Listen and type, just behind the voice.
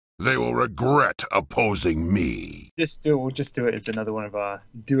They will regret opposing me. We'll just do it as another one of our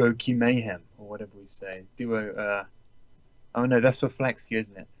Duo Q Mayhem, or whatever we say. Oh no, that's for Flex Q,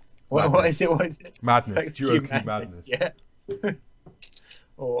 isn't it? What is it? What is it? Madness. Flex Duo Q Q Madness. Yeah.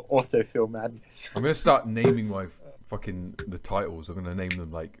 Or Autofill Madness. I'm gonna start naming my the titles. I'm gonna name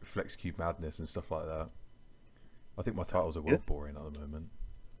them like Flex Cube Madness and stuff like that. I think my titles are well boring at the moment.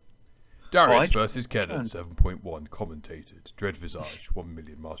 Darius versus Kennen, 7.1 commentated. Dreadvisage, 1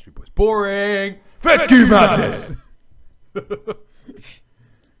 million mastery points. Boring! Flex Cube Madness!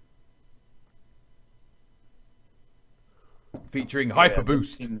 Featuring Hyper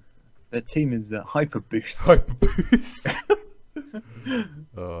Boost. The team is Hyper Boost. Hyper Boost.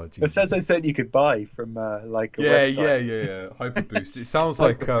 Oh, it says I said you could buy from like a website. Yeah. Hyper Boost. It sounds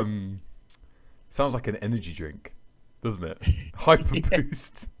like an energy drink, doesn't it? Hyper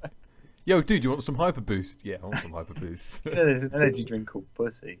Boost. Yo, dude, you want some Hyper Boost? Yeah, I want some Hyper Boost. Yeah, there's an energy drink called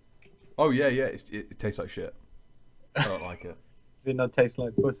Pussy. Oh yeah. It tastes like shit. I don't like it. Does it not taste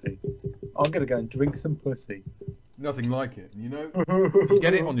like pussy? I'm gonna go and drink some pussy. Nothing like it, you know. If you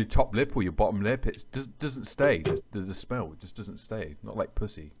get it on your top lip or your bottom lip, it doesn't stay. The smell just doesn't stay. Not like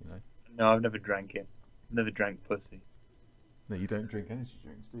pussy, you know. No, I've never drank it. Never drank pussy. No, you don't drink energy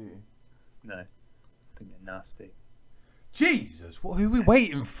drinks, do you? No, I think they're nasty. Jesus, who are we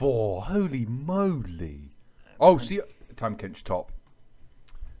waiting for? Holy moly! Oh, see, Tahm Kench top.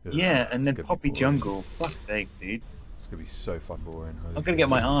 Yeah, and then Poppy Jungle. Fuck's sake, dude. It's gonna be so fun boring. I'm gonna get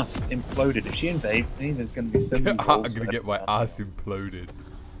my ass imploded. If she invades me, there's gonna be so many I'm gonna get my ass imploded.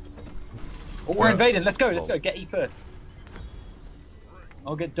 Oh, we're invading. Let's go. Let's go. Get E first.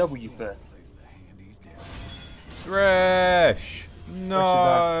 I'll get W first. Thresh!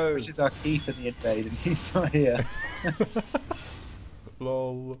 No! Which is our key for the invade, and he's not here.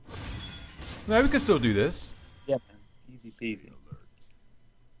 Lol. No, we can still do this. Yeah, man. Easy peasy.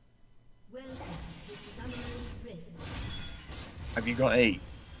 Have you got E?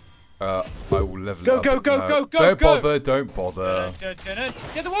 I will level go, up. Go, go, no. go, go, go! Don't bother. Get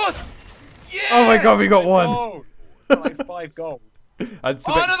the wards! Yeah! Oh my god, we got one! Like 5 gold. And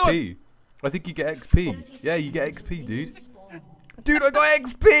some XP. I think you get XP. Yeah, you get XP, dude. Dude, I got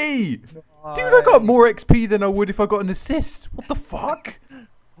XP! Dude, I got more XP than I would if I got an assist. What the fuck?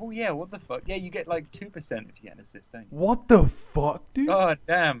 Oh yeah, what the fuck? Yeah, you get like 2% if you get an assist, don't you? What the fuck, dude? God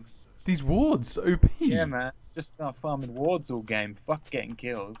damn. These wards, OP. Yeah, man. Just start farming wards all game. Fuck getting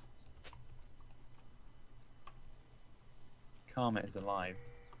kills. Karma is alive.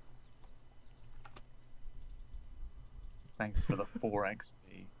 Thanks for the 4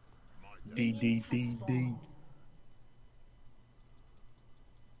 XP. D.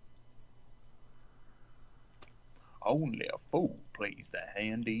 Only a fool plays the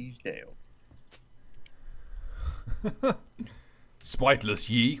handy's deal. Spiteless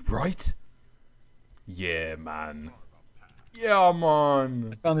ye, right? Yeah, man. Yeah, man.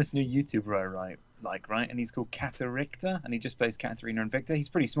 I found this new YouTuber I right, and he's called Kataricta, and he just plays Katarina and Victor. He's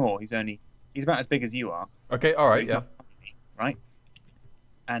pretty small. He's about as big as you are. Okay, all right, yeah. Right.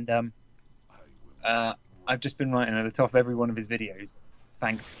 And I've just been writing at the top of every one of his videos.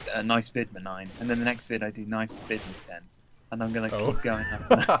 Thanks, nice vidma 9, and then the next vid I do nice vidma 10, and I'm gonna keep going.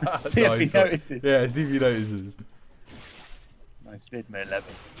 See if he notices. Yeah, see if he notices. Nice vidma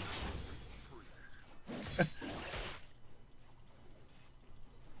 11.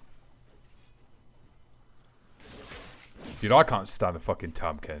 Dude, I can't stand a fucking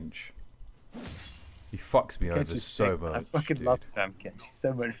Tahm Kench. He fucks me over so much. I fucking love Tahm Kench. He's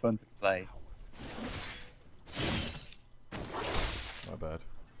so much fun to play. My bad.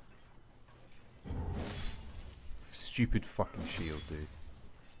 Stupid fucking shield, dude.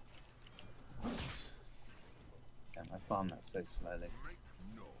 Damn, I farm that so slowly.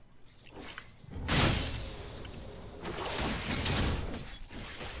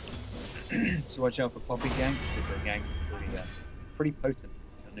 So watch out for Poppy ganks, because their ganks are pretty potent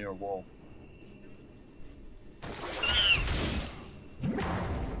near a wall.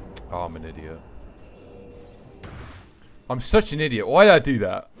 Oh, I'm an idiot. I'm such an idiot. Why did I do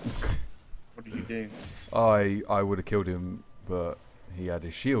that? What did you do? I would have killed him, but he had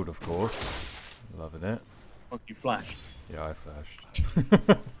his shield, of course. Loving it. Oh, you flashed? Yeah, I flashed.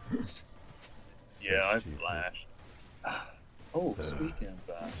 Yeah, I flashed. Oh, speaking of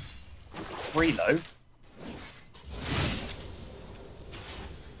that. Freeload.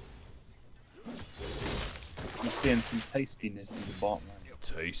 I'm seeing some tastiness in the bottom.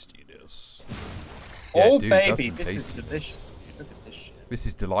 Tastiness. Oh, dude, baby, this is delicious. Look at this shit. This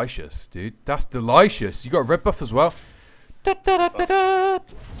is delicious, dude. That's delicious. You got a red buff as well. Da, da, da, da,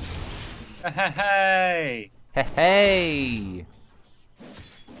 da. Hey! Hey!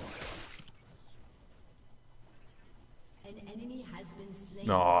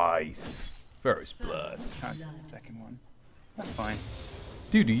 Nice. Ferris blood. The second one. That's fine.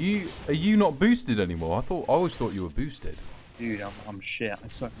 Dude, are you not boosted anymore? I always thought you were boosted. Dude, I'm shit. I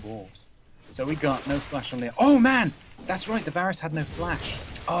suck balls. So we got no flash on Leon. Oh man, that's right. The Varus had no flash.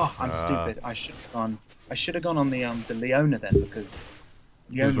 Oh, I'm stupid. I should have gone on the Leona then, because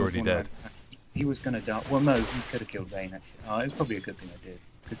Leona he was already dead. He was gonna die. Well, no, he could have killed Vayne. Oh, it was probably a good thing I did,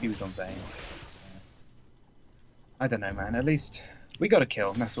 because he was on Vayne. So, I don't know, man. At least we got a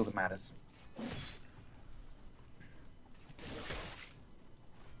kill, and that's all that matters.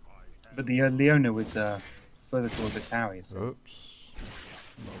 But the Leona was further towards the tower, so. Oops.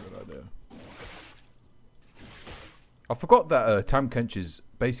 Not a good idea. I forgot that Tahm Kench's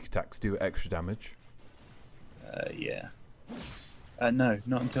basic attacks do extra damage. Yeah. No,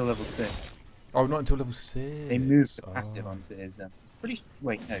 not until level 6. Oh, not until level 6. They moved the passive onto his.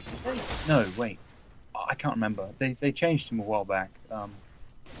 Wait, no. No, wait. Oh, I can't remember. They changed him a while back.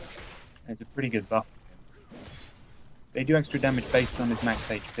 It's a pretty good buff. They do extra damage based on his max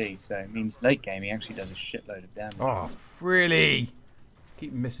HP, so it means late game he actually does a shitload of damage. Oh, really?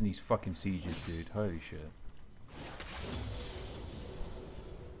 Keep missing these fucking sieges, dude. Holy shit.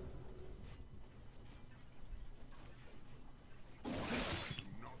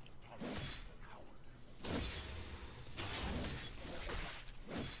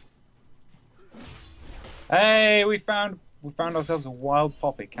 Hey, we found ourselves a wild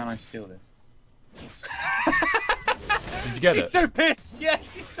poppy. Can I steal this? Did you get it? She's so pissed. Yeah,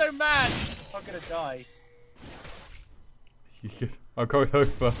 she's so mad. I'm gonna die. I'm going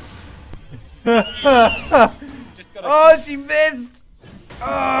over. Just gotta she missed!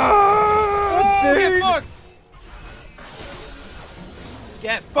 Oh, get dude! fucked!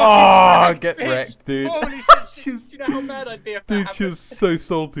 Get fucked! Oh, get wrecked, dude. Holy shit! Do you know how mad I'd be if that Dude, happened? she was so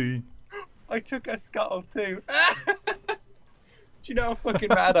salty. I took her scuttle too. Do you know how fucking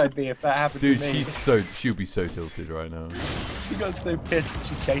mad I'd be if that happened Dude, to me? she'll be so tilted right now. She got so pissed that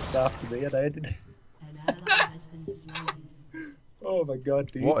she chased after me and I didn't. Oh my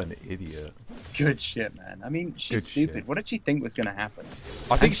god, dude. What an idiot. Good shit, man. I mean, she's Good stupid. shit. What did she think was going to happen?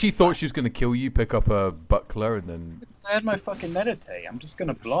 I think she thought she was going to kill you, pick up a buckler, and then... I had my fucking meditate. I'm just going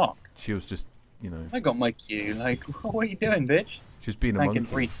to block. She was just, you know... I got my Q. Like, what are you doing, bitch? She was being a monkey.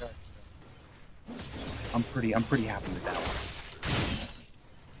 I'm pretty happy with that one.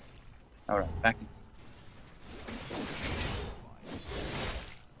 Alright, back in.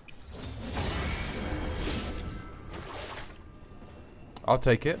 I'll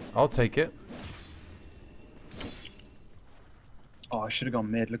take it. I'll take it. Oh, I should have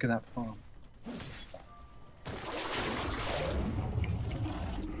gone mid. Look at that farm.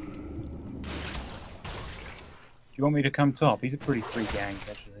 Do you want me to come top? He's a pretty free gank,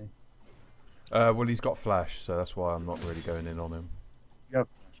 actually. Well, he's got flash, so that's why I'm not really going in on him. You have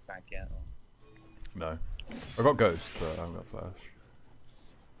flash back yet? Or... No. I got ghost, but I haven't got flash.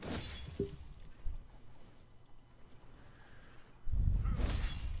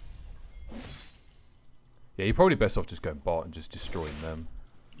 Yeah, you're probably best off just going bot and just destroying them.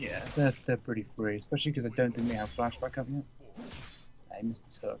 Yeah, they're pretty free, especially because I don't think they have flashback up yet. Hey, missed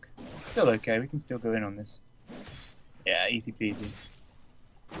his hook. It's still okay, we can still go in on this. Yeah, easy peasy.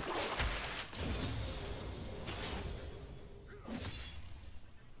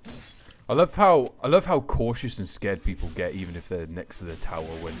 I love how cautious and scared people get even if they're next to the tower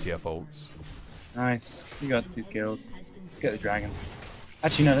when TF ults. Nice, you got 2 kills. Let's get the dragon.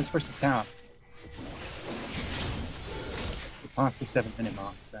 Actually no, let's push this tower. Past the 7-minute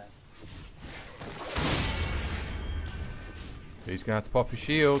mark, so. He's gonna have to pop his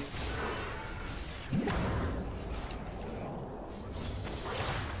shield.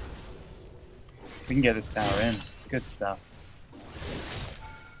 We can get this tower in. Good stuff.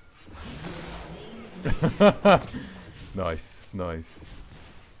 Nice, nice.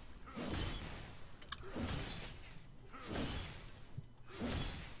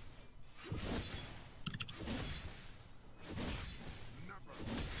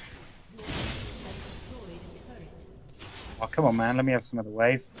 Oh, come on, man. Let me have some other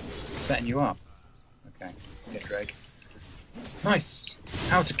wave. Setting you up. Okay, let's get Drake. Nice.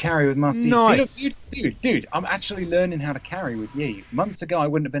 How to carry with Marcy. Nice. See, look, dude, I'm actually learning how to carry with Yi. Months ago, I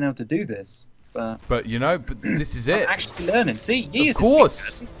wouldn't have been able to do this. But you know, this is it. I'm actually learning. See, Yi is Of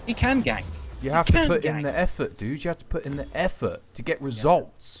course. He can gank. You have to put in the effort, dude. You have to put in the effort to get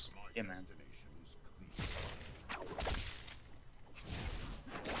results. Yeah, man.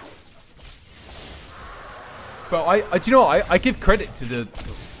 But do you know what? I give credit to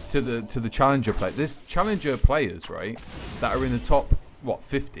the challenger players. There's challenger players, right, that are in the top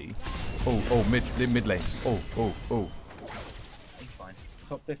 50. Oh, mid lane. Oh.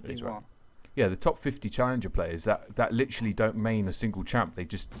 Top 50 He's what? right. Yeah, the top 50 challenger players that literally don't main a single champ. They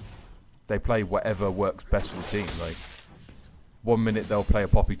play whatever works best for the team. Like 1 minute they'll play a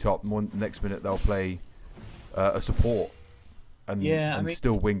poppy top, next minute they'll play a support, and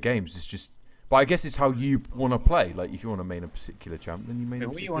still win games. It's just, but I guess it's how you want to play. Like if you want to main a particular champ, then you main a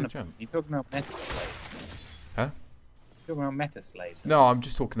particular champ. You talking about meta slaves? Huh? You're talking about meta slaves? No, I'm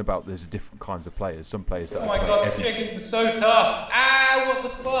just talking about there's different kinds of players. Some players that. Oh my god, the chickens are so tough! Ah, what the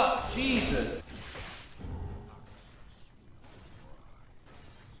fuck? Jesus!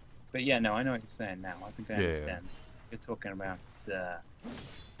 But yeah, no, I know what you're saying now. I think I understand. You're talking about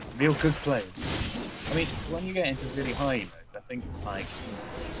real good players. I mean, when you get into really high mode, I think it's like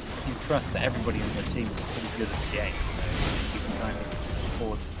you trust that everybody in the team is pretty good at the game, so you can kind of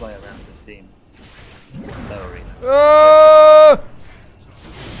afford to play around the team. Lower elo.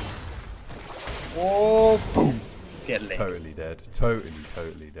 Oh, boom! Get licked. Totally dead.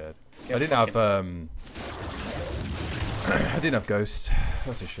 Totally dead. I didn't have I didn't have Ghost.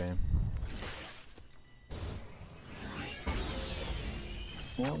 That's a shame.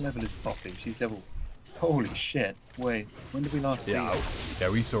 What level is Poppy? She's level. Holy shit! Wait, when did we last see her? Yeah,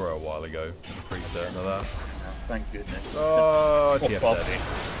 we saw her a while ago. I'm pretty certain of that. Oh, thank goodness. Oh, Poppy.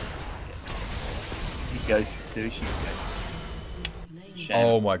 He ghosted too. She ghosted. Shame.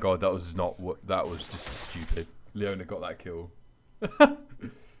 Oh my god, that was not what. That was just stupid. Leona got that kill.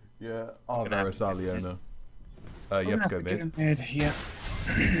 Yeah, Darius, Leona. You have to go mid. Yeah.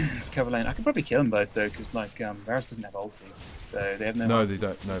 Cover lane. I could probably kill them both though, because like Varus doesn't have ulti, so they have no. No, they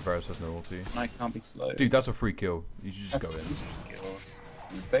don't. No, Varus has no ulti. And I can't be slow. Dude, that's a free kill. You should just go in. Kills.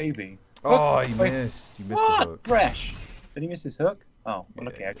 Baby. Oh, he missed. He missed the hook. Fresh. Did he miss his hook? Oh, well,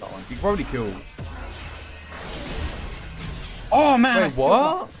 okay, I got one. You probably killed. Oh man! Wait,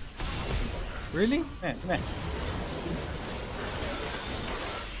 what? Really? Yeah, come here.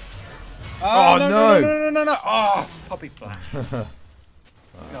 Oh, no! No! Oh, Poppy flash. God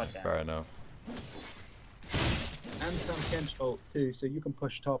damn. Fair enough. And Tahm Kench ult too, so you can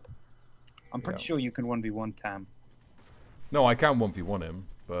push top. I'm pretty sure you can 1v1 Tahm. No, I can 1v1 him,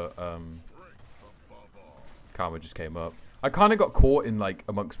 but Karma just came up. I kind of got caught in like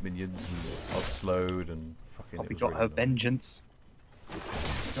amongst minions, and I was slowed and fucking. Poppy got her vengeance.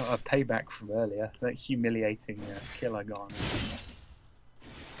 Got her payback from earlier. That humiliating kill I got on her.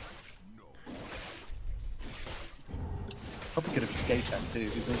 Probably could have escaped that too,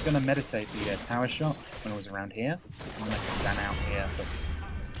 because I was going to meditate the tower shot when I was around here, and then I ran out here, but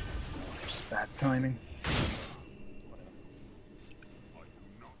just bad timing.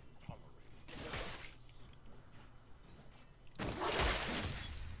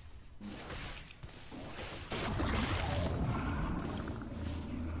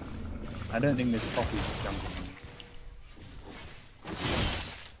 I don't think this Poppy is jumping. I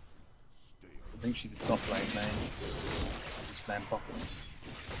think she's a top lane main. Just playing Poppy.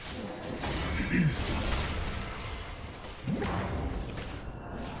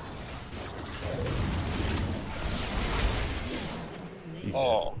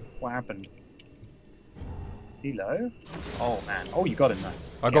 Oh, what happened? Is he low? Oh man. Oh, you got him,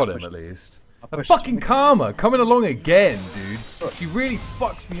 nice. I got him at least. The fucking Karma coming along again, dude. She really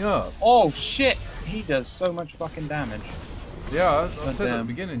fucks me up. Oh shit! He does so much fucking damage. Yeah, I said at the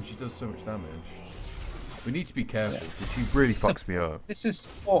beginning she does so much damage. We need to be careful because she really fucks me up. This is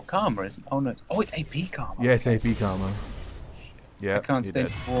support Karma, isn't it? Oh no, it's AP Karma. Yeah, it's AP Karma. Yeah. I can't stay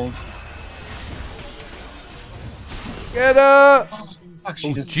walls. Get her! Oh, fuck,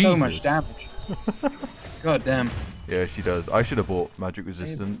 she does so much damage. God damn. Yeah, she does. I should have bought magic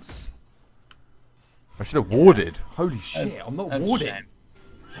resistance. I should have warded. Holy shit, I'm not warding.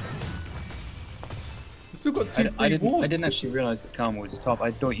 I've still got two I didn't actually realise that Karma was top.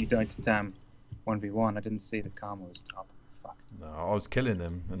 I thought you died to Tahm 1v1. I didn't see that Karma was top. Fuck. No, I was killing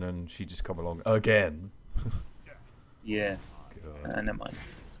him, and then she just come along again. Yeah. Never mind.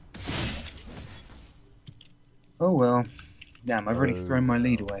 Oh well. Damn, I've already thrown my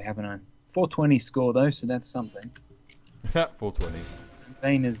lead away, haven't I? 420 score though, so that's something. 420.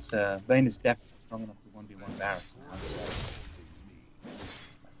 Vayne is definitely strong enough to 1v1 Darius now, so I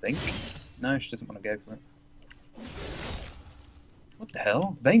think. No, she doesn't want to go for it. What the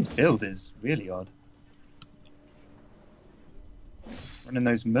hell? Vayne's build is really odd. Running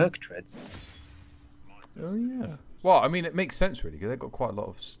those Merc treads. Oh yeah. Well, I mean, it makes sense really because they've got quite a lot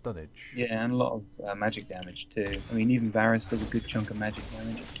of stunnage. Yeah, and a lot of magic damage too. I mean, even Varus does a good chunk of magic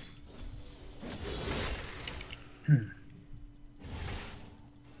damage.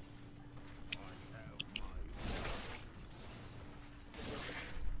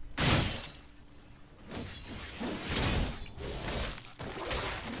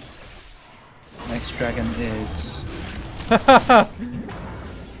 dragon is... or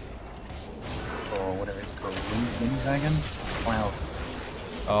whatever it's called, wind dragon? Wow.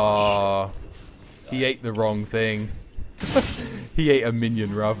 Ah, he ate the wrong thing. He ate a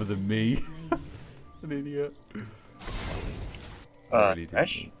minion rather than me. An idiot. Really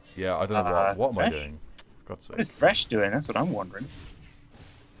Thresh? Yeah, I don't know what am I Thresh? doing? For God's sake. What is Thresh doing? That's what I'm wondering.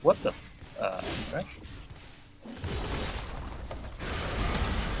 What the Thresh?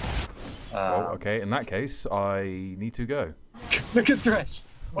 Well, okay, in that case, I need to go. Look at Thresh!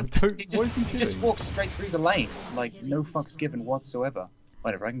 What What he is he just doing? walks straight through the lane, like no fucks given whatsoever.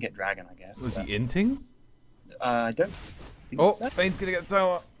 Whatever, I can get dragon, I guess. Was but, he inting? I don't think Oh, so. Fane's gonna get the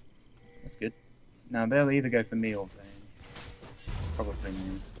tower. That's good. Now they'll either go for me or Vayne. Probably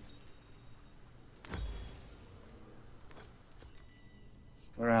me.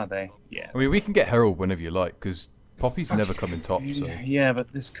 Where are they? Yeah. I mean, we can get Herald whenever you like, because Poppy's never come in top, so... Yeah,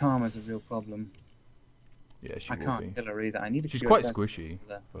 but this Karma's a real problem. Yeah, she I will can't be. kill her either. I need a She's QSS quite squishy,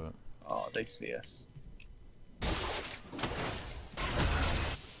 there. but... Oh, they see us.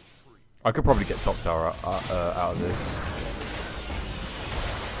 I could probably get top tower out of this.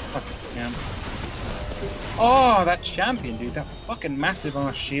 Fucking champ. Oh, that champion, dude. That fucking massive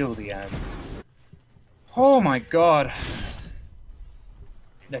ass shield he has. Oh my god.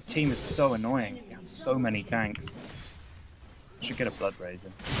 Their team is so annoying. They have so many tanks. Should get a blood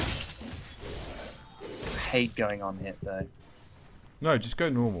raiser. I hate going on hit though. No, just go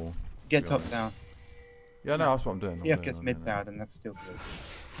normal. Get be top honest. town. Yeah, no, that's what I'm doing. If he gets mid tower, then that's still good.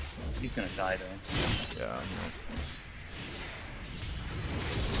 He's gonna die though. Yeah, I'm not.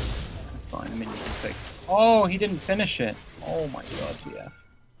 That's fine. I mean, you can take. Oh, he didn't finish it. Oh my god, TF.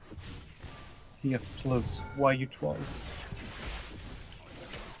 TF plus. Why you troll?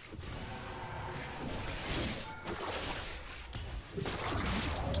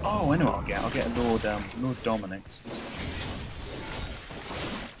 Oh, I know what I'll get. I'll get Lord Dominic.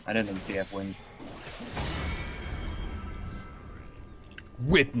 I don't think TF wins.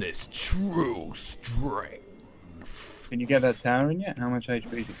 Witness true strength. Can you get that tower in yet? How much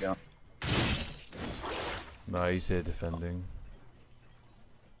HP's he got? No, he's here defending.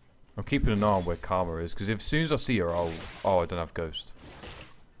 I'm keeping an eye on where Karma is, because as soon as I see her, I'll... Oh, I don't have Ghost.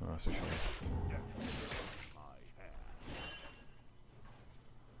 Oh, that's a shame.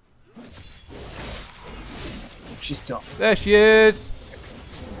 She's top. There she is!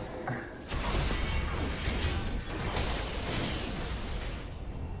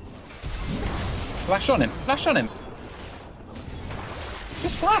 Flash on him! Flash on him!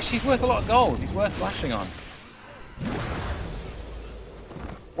 Just flash! He's worth a lot of gold. He's worth flashing on.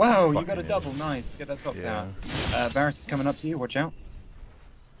 Wow, you got a double. Nice. Get that top tower. Varus is coming up to you. Watch out.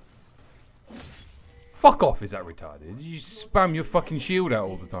 Fuck off, is that retarded? You spam your fucking shield out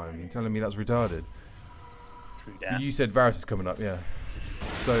all the time. You're telling me that's retarded. True that. You said Varus is coming up, yeah.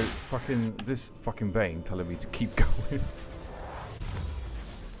 So, fucking, this fucking Vayne telling me to keep going.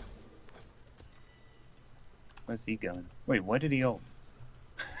 Where's he going? Wait, where did he ult?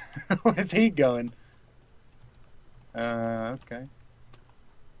 Where's he going? Okay.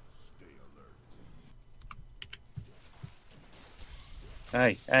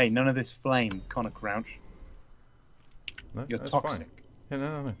 Hey, none of this flame, Connor Crouch. No, You're that's toxic. Fine. Yeah,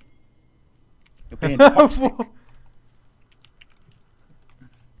 no. You're being toxic.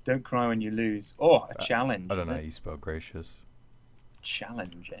 Don't cry when you lose. Oh, a challenge. I don't know how you spell gracious.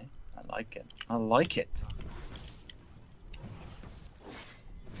 Challenge, eh? I like it. I like it.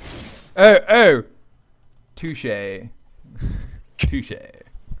 Oh! Touche. Touche.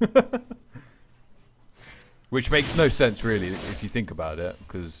 Which makes no sense, really, if you think about it,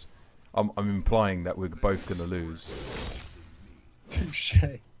 because I'm implying that we're both going to lose. Touche.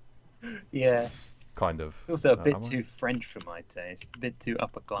 Yeah. Kind of. It's also a bit too French for my taste. A bit too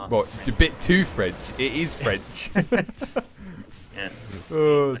upper class. What? A bit too French? It is French. Yeah.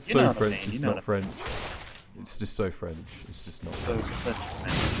 Oh, it's You know so what I French. mean, It's you know not what I French. It's just so French. It's just not So French.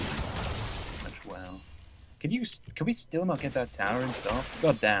 French. Wow. Can we still not get that tower in top?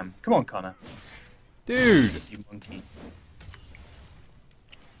 God damn. Come on, Connor. Dude! You monkey.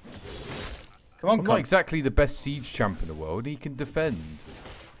 Come on, I'm not Connor. exactly the best siege champ in the world. He can defend.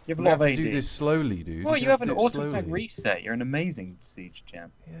 You have a We lot have of to AD. do this slowly, dude. Well, We you have an to do it auto attack slowly. reset. You're an amazing siege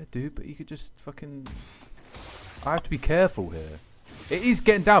champ. Yeah, dude, but you could just fucking... I have to be careful here. It is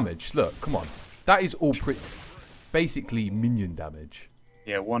getting damaged. Look, come on. That is all basically minion damage.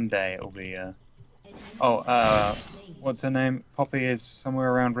 Yeah, one day it'll be. What's her name? Poppy is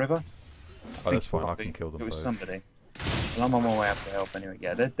somewhere around river. Oh, that's Think fine. I Poppy. can kill them It was both. somebody. Well, I'm on my way up to help anyway.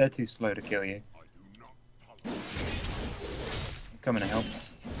 Yeah, they're too slow to kill you. I'm coming to help.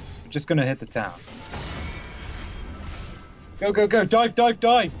 I'm just gonna hit the tower. Go, go, go! Dive, dive,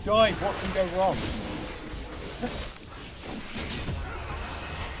 dive! Dive! What can go wrong?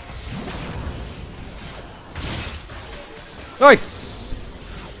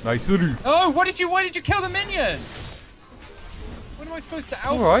 Nice! Nice little. Oh, why did you kill the minion? What am I supposed to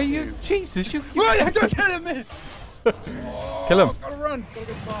out? Alright, you. Jesus, you. Wait, don't kill him! Kill him! Gotta run! Gotta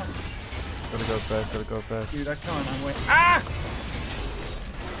go fast! Gotta go fast, gotta go fast. Dude, I can't, I'm waiting. Ah!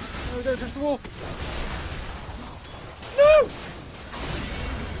 No, don't touch the wall! No!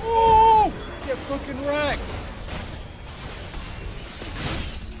 Oh! Get fucking wrecked!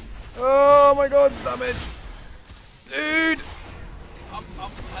 Oh my god, damage! Dude!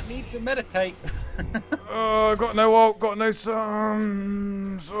 I need to meditate. Oh, got no ult, got no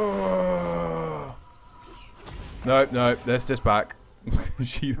sums. Oh. No, let's just back.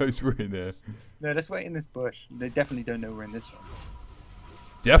 She knows we're in there. No, let's wait in this bush. They definitely don't know we're in this one.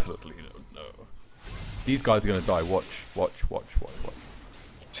 Definitely don't know. These guys are gonna die. Watch. Watch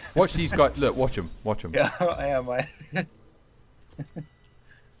these guys. Look, watch them. Yeah, I am.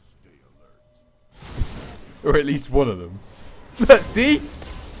 Or at least one of them. Let's see.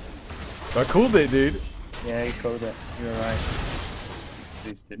 I called it, dude. Yeah, you called it. You're right.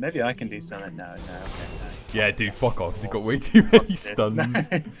 Boosted. Maybe I can do something now. No, okay, no. Yeah, dude, fuck off. You've got way too many stuns.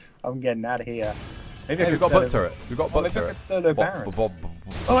 I'm getting out of here. Maybe Hey, we've got butt turret. We've got butt maybe I turret. could solo Baron.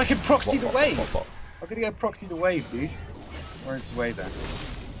 Oh, I can proxy the wave. I'm gonna go proxy the wave, dude. Where's the wave at?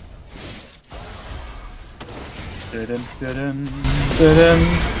 Dun-dun, dun-dun, dun-dun,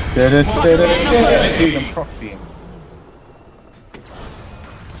 dun-dun, dun-dun. Dude, I'm proxying.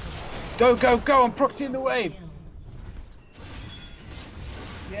 Go, go, go! I'm proxying the wave.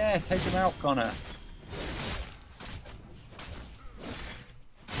 Yeah, take him out, Connor.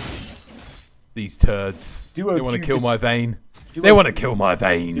 These turds. Duo They want to Q kill dis- my vein. Duo They want to kill my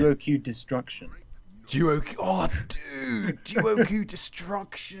vein. Duo Q destruction. Duo Q. Oh, dude. Duo Q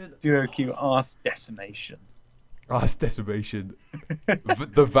destruction. Duo Q arse decimation. Arse decimation.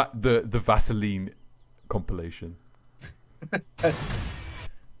 the Vaseline compilation.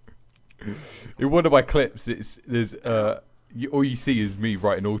 In one of my clips, all you see is me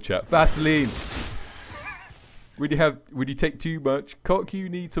writing all chat Vaseline. When you take too much cock, you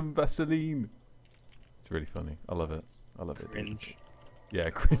need some Vaseline. It's really funny. I love it. Cringe. Yeah,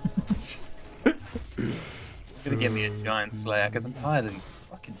 cringe. Gonna give me a giant slayer because I'm tired of these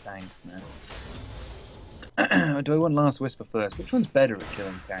fucking tanks, man. Do I want Last Whisper first? Which one's better at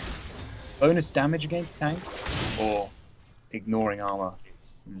killing tanks? Bonus damage against tanks or ignoring armor?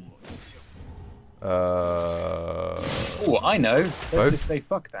 Oh, I know. Let's just say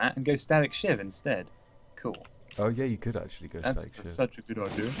fuck that and go Static Shiv instead. Cool. Oh yeah, you could actually go That's Static Shiv. such a good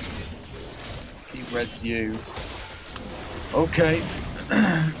idea. Keep reds you. Okay.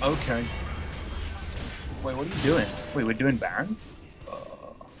 Okay. Wait, what are you doing? Wait, we're doing Baron?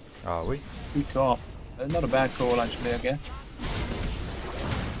 Are we? Two top. Not a bad call, actually, I guess.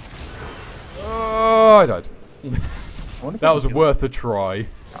 Oh, I died. That was kill. worth a try.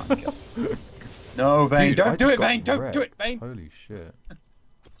 No, Vayne, Dude, don't do just it, got Vayne, don't wrecked. do it, Vayne. Holy shit.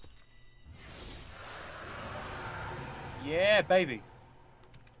 Yeah, baby.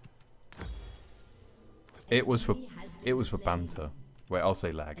 It was for banter. Wait, I'll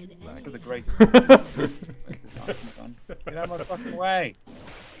say lag. For the great. Where's this awesome gun? Get out of my fucking way.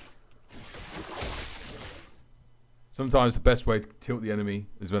 Sometimes the best way to tilt the enemy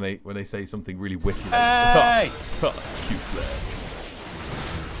is when they say something really witty. Hey! Cute flair.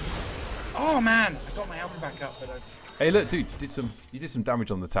 Oh man, I got my alpha back up, but Hey, look, dude, you did some damage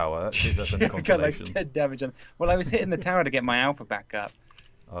on the tower. That's any I got like consolation. 10 damage on. Well, I was hitting the tower to get my alpha back up.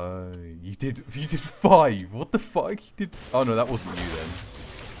 You did 5. What the fuck? You did. Oh no, that wasn't you then.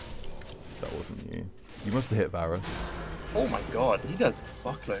 That wasn't you. You must have hit Varus. Oh my god, he does a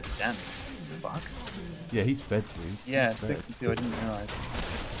fuckload of damage. Fuck. Yeah, he's fed, dude. Yeah, 6 and 2. I didn't realize.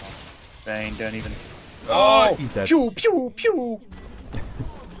 Vayne, don't even. Oh, he's dead. Pew pew pew.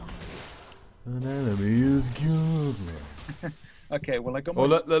 An enemy is good. Okay, well I got my. Oh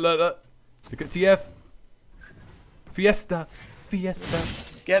look! Look at TF. Fiesta.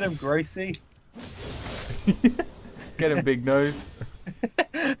 Get him, Gracie. Get him, big nose.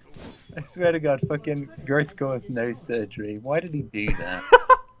 I swear to God, fucking Grace caused nose surgery. Why did he do that?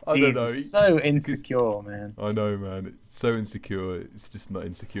 I don't know. He's so insecure, man. I know, man. It's so insecure. It's just not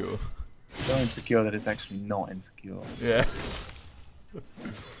insecure. So insecure that it's actually not insecure. Yeah.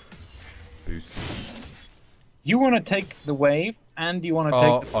 Boost. You want to take the wave, and you want to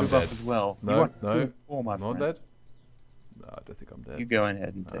take the I'm move up dead. as well. No, you want no. 2 and 4, my I'm not friend. dead. No, I don't think I'm dead. You go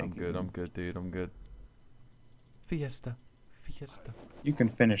ahead and take I'm good. it. I'm good, dude. I'm good. Fiesta. You can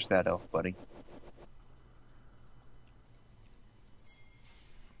finish that off, buddy.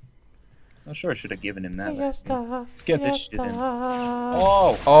 I'm sure I should have given him that. Let's get this shit in.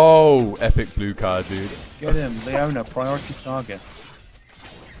 Oh! Oh, epic blue card, dude. Get him, Leona, priority target.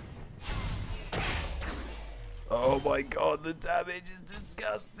 Oh my god, the damage is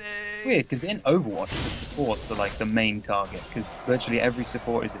disgusting. Weird, because in Overwatch, the supports are like the main target, because virtually every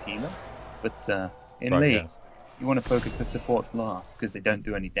support is a healer. But in League, you want to focus the supports last, because they don't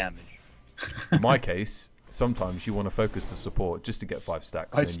do any damage. In my case, sometimes you want to focus the support just to get 5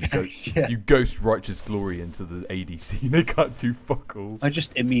 stacks. 5 stacks, yeah. You ghost Righteous Glory into the ADC, they can't do fuck all. I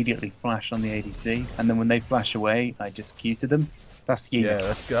just immediately flash on the ADC, and then when they flash away, I just Q to them. That's Yi.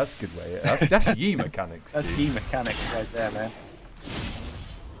 Yeah, that's a good way. That's Yi mechanics. That's Yi mechanics right there, man.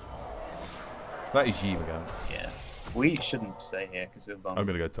 That is Yi mechanics. Yeah. We shouldn't stay here because we're vulnerable. I'm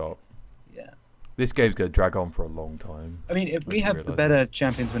gonna go top. Yeah. This game's gonna drag on for a long time. I mean, if we have the better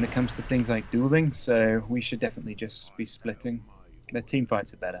champions when it comes to things like dueling, so we should definitely just be splitting. Their team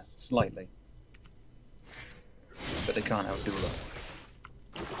fights are better, slightly. But they can't outduel us.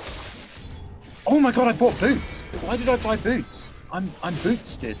 Oh my god, I bought boots! Why did I buy boots? I'm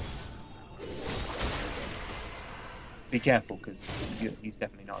boosted. Be careful, because he's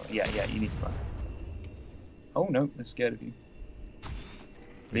definitely not. Yeah, you need to run. Oh no, they're scared of you.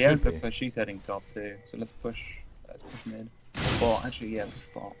 Yeah, looks like she's heading top too. So let's push mid. Bot, actually, yeah, push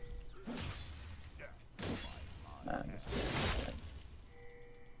bot.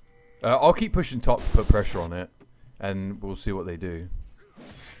 I'll keep pushing top to put pressure on it, and we'll see what they do.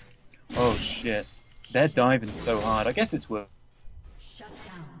 Oh shit, they're diving so hard. I guess it's worth. Yeah,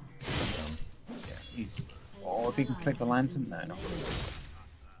 he's. Oh, if he can click the lantern, no.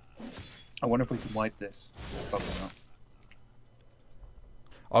 I wonder if we can wipe this. Probably not.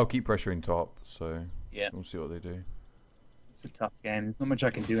 I'll keep pressuring top, so yeah, we'll see what they do. It's a tough game. There's not much I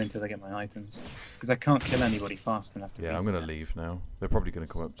can do until I get my items, because I can't kill anybody fast enough to. Yeah, I'm gonna leave now. They're probably gonna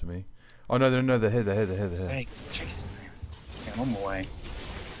come up to me. Oh no, they're here. Hey, chase them. Okay, I'm on my way.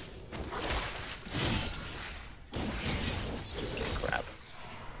 Just get crab.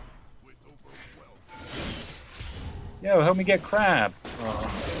 Yo, help me get crab. Oh.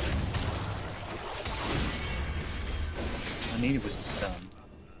 I needed was stun.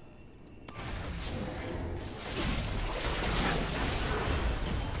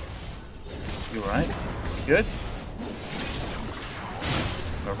 You alright? Good?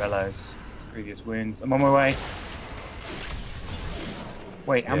 Morello's previous wounds. I'm on my way.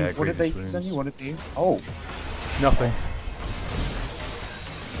 Wait, what did they use on you? What did they use? Oh! Nothing.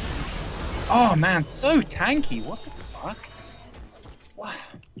 Oh man, so tanky! What the fuck? Wow.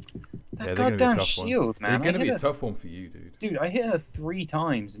 That goddamn shield, man. They're gonna be a tough one for you, dude. Dude, I hit her 3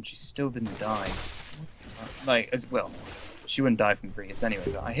 times and she still didn't die. Like, as well, she wouldn't die from 3 hits anyway,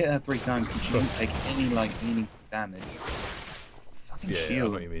 but I hit her 3 times and she didn't take any, like, meaningful damage. Fucking shield. Yeah, I know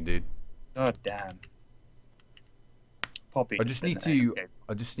what you mean, dude. God damn. Poppy. I just need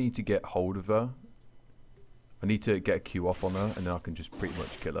to get hold of her. I need to get a Q off on her, and then I can just pretty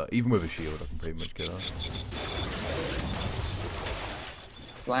much kill her. Even with a shield, I can pretty much kill her.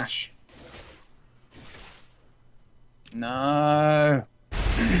 Flash. No. The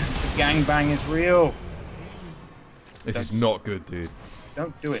gangbang is real. This is not good, dude.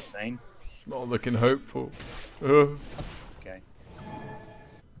 Don't do it, Thane. Not looking hopeful. Okay.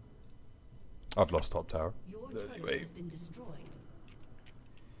 I've lost top tower. Anyway.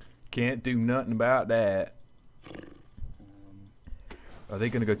 Can't do nothing about that. Are they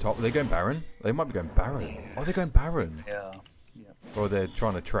going to go top? Are they going Baron? They might be going Baron. Are they going Baron? Yeah. Or they're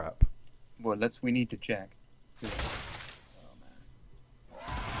trying to trap. Well, we need to check. Oh man.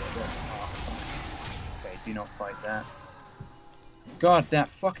 Okay, do not fight that. God,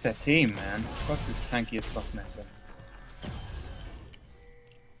 fuck that team, man. Fuck this tanky as fuck meta.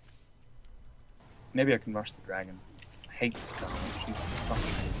 Maybe I can rush the dragon. I hate this guy. She's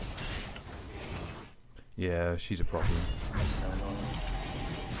fucking. Yeah, she's a problem. So annoying.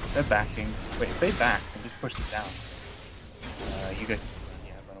 They're backing. Wait, if they back, then just push it down. You guys,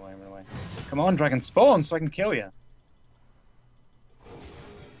 yeah, run away. Come on, dragon, spawn so I can kill you.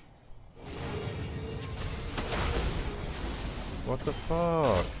 What the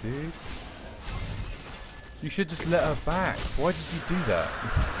fuck, dude? You should just let her back. Why did you do that?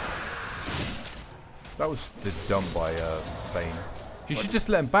 That was done by Bane. You should just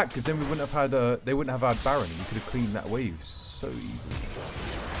let him back, because then we wouldn't have had they wouldn't have had Baron. You could have cleaned that wave so easily.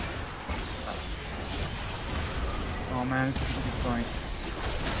 Oh man, this isn't fine.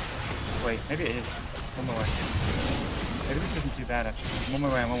 Wait, maybe it is. I'm on my way. Maybe this isn't too bad actually. I'm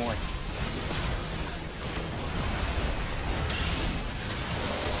on my way.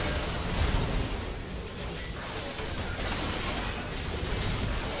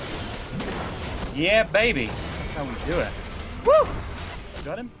 Yeah, baby. That's how we do it. Woo!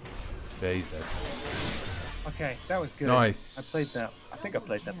 Got him? Yeah, he's dead. Okay, that was good. Nice. I played that. I think I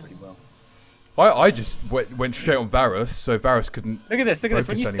played that pretty well. I just went straight on Varus, so Varus couldn't. Look at this. Look at this.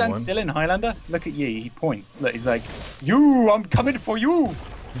 When you stand still in Highlander, look at you. He points. Look, he's like, "You, I'm coming for you."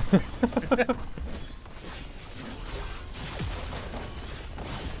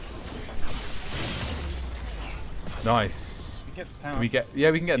 Nice. He gets down. Can we get?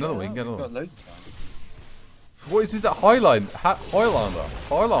 Yeah, we can get another one. We can get We've another got one. loads of time. What is with that Highlander?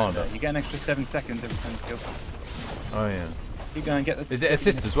 You get an extra 7 seconds every time you kill someone. Oh yeah. Keep going. Get the. Is it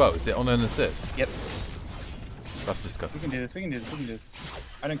assist as well? Is it on an assist? Yep. That's disgusting. We can do this. We can do this. We can do this.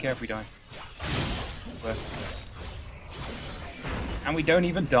 I don't care if we die. And we don't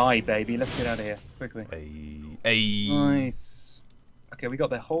even die, baby. Let's get out of here quickly. Hey. Nice. Okay, we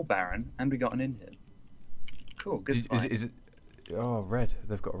got the whole Baron, and we got an in-hit. Cool. Good fight. Is it? Oh, red.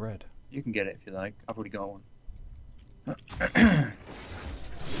 They've got a red. You can get it if you like. I've already got one.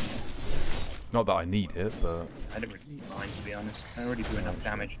 Not that I need it, but I don't really need mine, to be honest. I already do enough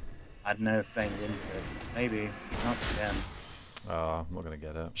damage. I don't know if Vayne wins it. Maybe. Not them. I'm not gonna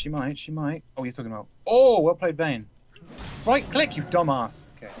get it. She might. She might. Oh, you're talking about. Oh, well played, Vayne. Right click, you dumbass.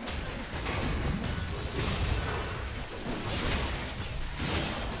 Okay.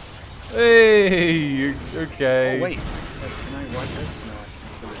 Hey. Okay. Oh wait. Can I wipe this? No, I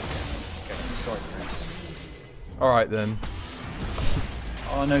can. Okay, I'm sorry, man. All right then.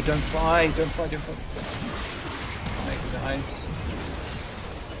 Oh no! Don't fly! Don't fly! Don't fly! Make guys.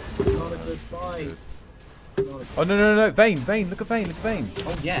 Not a good fight. Oh no! Vayne! Look at Vayne!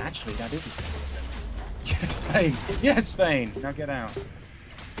 Oh yeah, actually, that is a good fight. Yes, Vayne! Yes, Vayne! Now get out.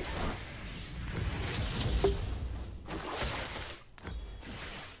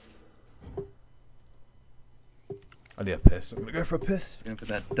 I need a piss. I'm gonna go for a piss. Going for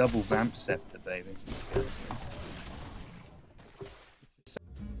that double vamp scepter, baby. Let's go.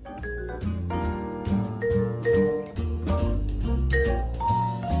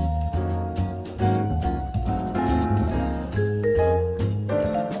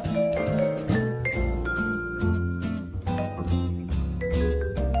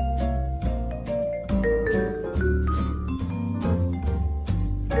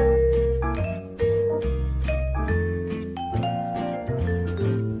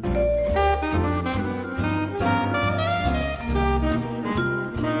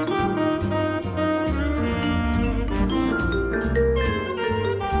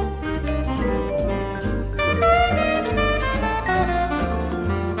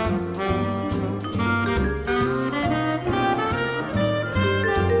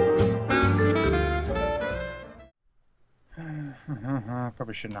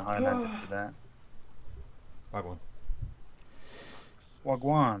 Probably shouldn't have highlighted for that.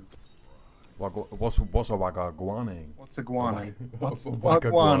 Wagwan. Wagwan. What's a wagwaning? What's a guanin? What's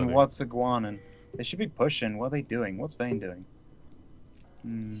Wagwan? What's a guanin? They should be pushing. What are they doing? What's Vayne doing?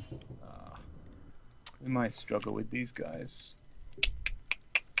 We might struggle with these guys.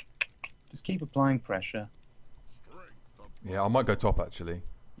 Just keep applying pressure. Yeah, I might go top actually.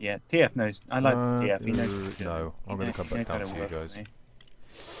 Yeah, TF knows. I like this TF. He knows what he's doing. No, I'm going to come back down to you guys.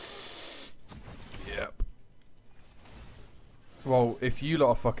 Yep. Well, if you lot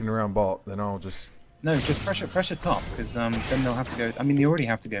are fucking around bot, then I'll just... No, just pressure top, because then they'll have to go... I mean, they already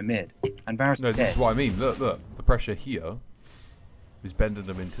have to go mid, and Varus is dead. This is what I mean. Look. The pressure here is bending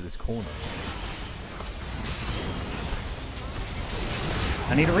them into this corner.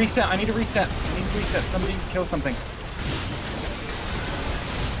 I need a reset. Somebody kill something.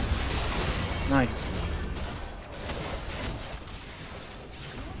 Nice.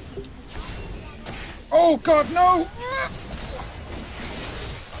 Oh god, no!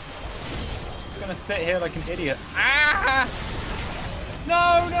 I'm gonna sit here like an idiot. Ah!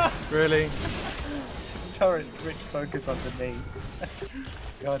 No! Really? Turret switch focus onto me.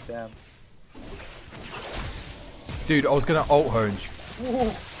 God damn. Dude, I was gonna ult her and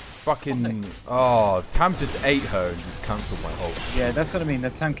fucking... Oh, Tahm just ate her and just cancelled my ult. Yeah, that's what I mean.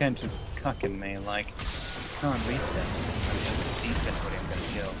 That Tahm Kench is cucking me. Like, can't reset. He's anybody I'm gonna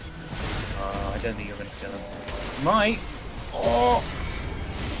kill. Oh, I don't think you're gonna kill him. Might. Oh.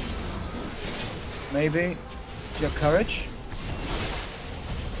 Maybe. Do you have courage?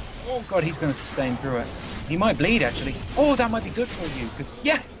 Oh god, he's gonna sustain through it. He might bleed actually. Oh, that might be good for you, because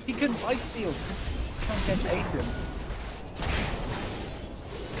yeah, he couldn't lifesteal because Tahm Kench ate him.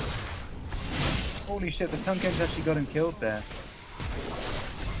 Holy shit, the Tahm Kench actually got him killed there.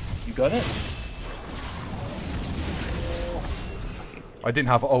 You got it? I didn't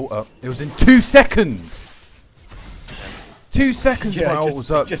have ult up. It was in 2 seconds! 2 seconds Yeah, my ult just-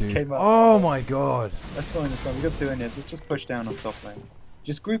 was up, just dude. came up. Oh my god. That's fine, that's fine. We've got 2 in here. Just push down on top lane.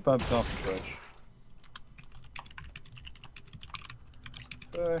 Just group up top and push.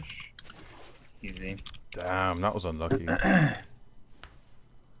 Push. Easy. Damn, that was unlucky.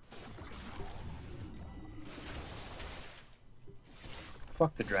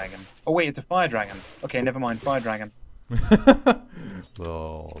 Fuck the dragon. Oh wait, it's a fire dragon. Okay, never mind. Fire dragon.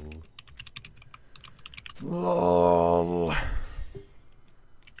 Lol. Lol.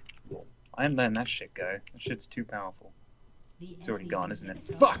 I ain't letting that shit go. That shit's too powerful. It's already gone, isn't it?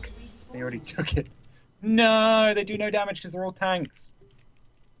 Fuck! They already took it. No, they do no damage because they're all tanks.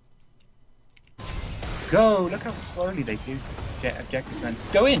 Go! Look how slowly they do get objective men.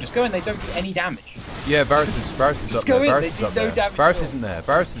 Go in, just go in. They don't do any damage. Yeah, Varus is up Just there. go in, Varus they is do up no there. damage Varus at all. isn't there.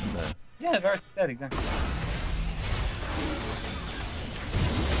 Varus isn't there. Yeah, Varus is dead, exactly.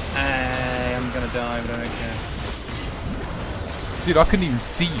 I'm gonna die, but I don't care. Dude, I couldn't even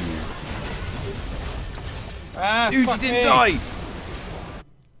see you. Ah, Dude, you fuck didn't me. die!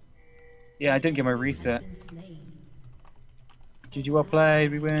 Yeah, I didn't get my reset. GG, well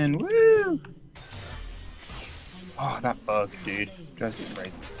played, we win. Woo! Oh, that bug, dude. Drives me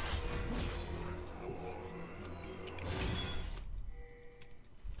crazy.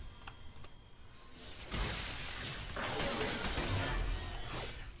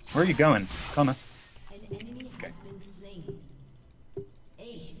 Where are you going, Connor? Okay.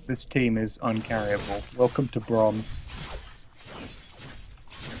 This team is uncarryable. Welcome to bronze.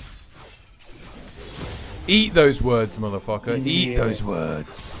 Eat those words, motherfucker. Eat Yeah. those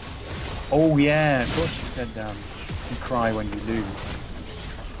words. Oh yeah, of course you said you cry when you lose.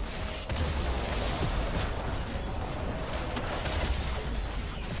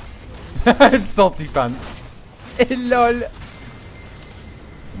 Salty pants. Lol.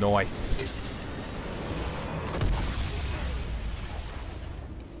 Nice.